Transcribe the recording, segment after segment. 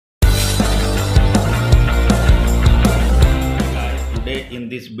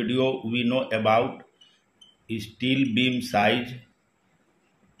this video we know about steel beam size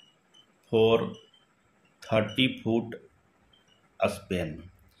for 30 foot span.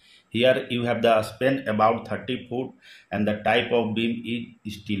 Here you have the span about 30 foot and the type of beam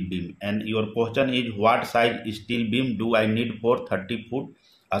is steel beam. And your question is what size steel beam do I need for 30 foot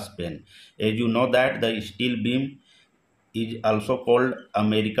span? As you know that the steel beam is also called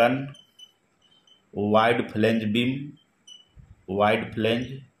American wide flange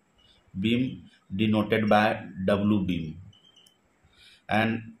beam denoted by W beam.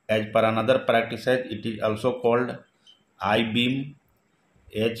 And as per another practices, it is also called I beam,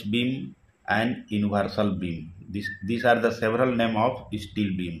 H beam and universal beam. These are the several names of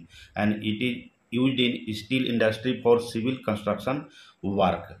steel beam, and it is used in steel industry for civil construction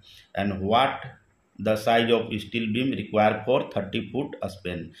work. And what the size of steel beam required for 30 foot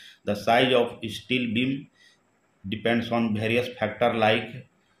span? The size of steel beam depends on various factors like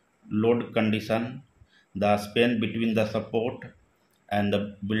load condition, the span between the support and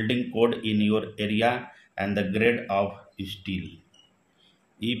the building code in your area, and the grade of steel.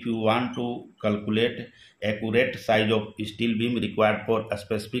 If you want to calculate accurate size of steel beam required for a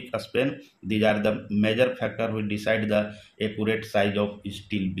specific span, these are the major factors which decide the accurate size of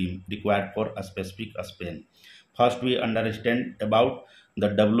steel beam required for a specific span. First, we understand about the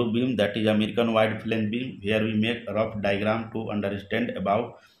W beam, that is American wide flange beam. Here we make a rough diagram to understand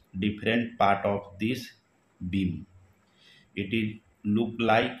about different part of this beam. It is look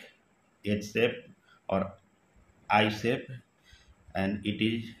like H shape or I shape, and it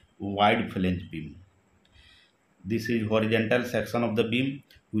is wide flange beam. This is horizontal section of the beam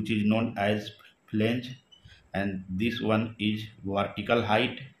which is known as flange, and this one is vertical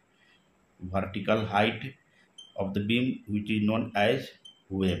height of the beam which is known as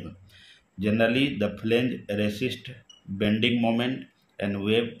wave. Generally the flange resists bending moment and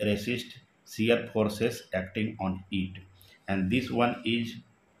wave resists shear forces acting on it. And this one is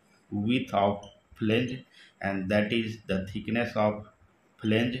width of flange, and that is the thickness of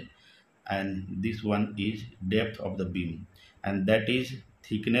flange, and this one is depth of the beam, and that is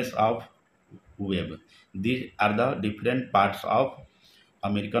thickness of wave. These are the different parts of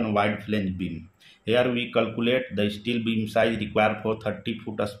American wide flange beam. Here we calculate the steel beam size required for 30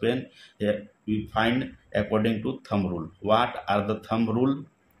 foot span. Here we find according to thumb rule. What are the thumb rule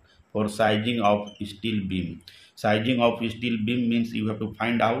for sizing of steel beam? Sizing of steel beam means you have to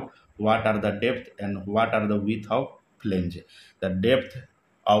find out what are the depth and what are the width of flange. The depth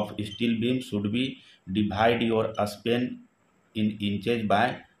of steel beam should be divide your span in inches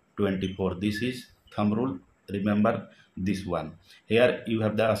by 24. This is thumb rule. Remember this one. Here you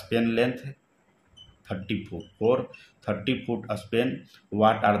have the span length 30 foot. For 30 foot span,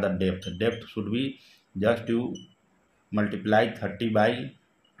 what are the depth? Depth should be just you multiply 30 by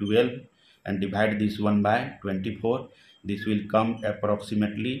 12 and divide this one by 24. This will come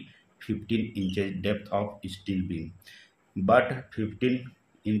approximately 15 inches depth of steel beam. But 15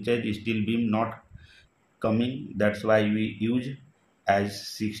 inches steel beam not coming, that's why we use as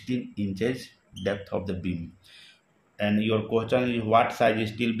 16 inches depth of the beam. And your question is what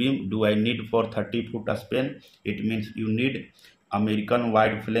size steel beam do I need for 30 foot span? It means you need American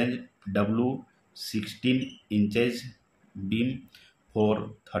wide flange W 16 inches beam for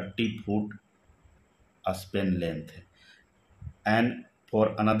 30 foot span length. And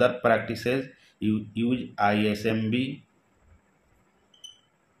for another practices, you use ISMB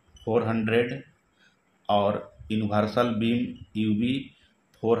 400 or universal beam UB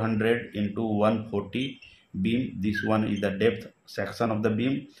 400 into 140 beam. This one is the depth section of the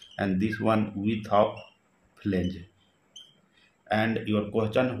beam, and this one width of flange. And your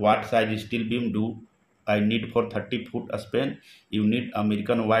question, what size steel beam do I need for 30 foot span? You need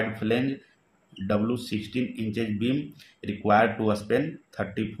American wide flange W 16 inches beam required to span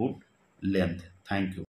 30 foot length. Thank you.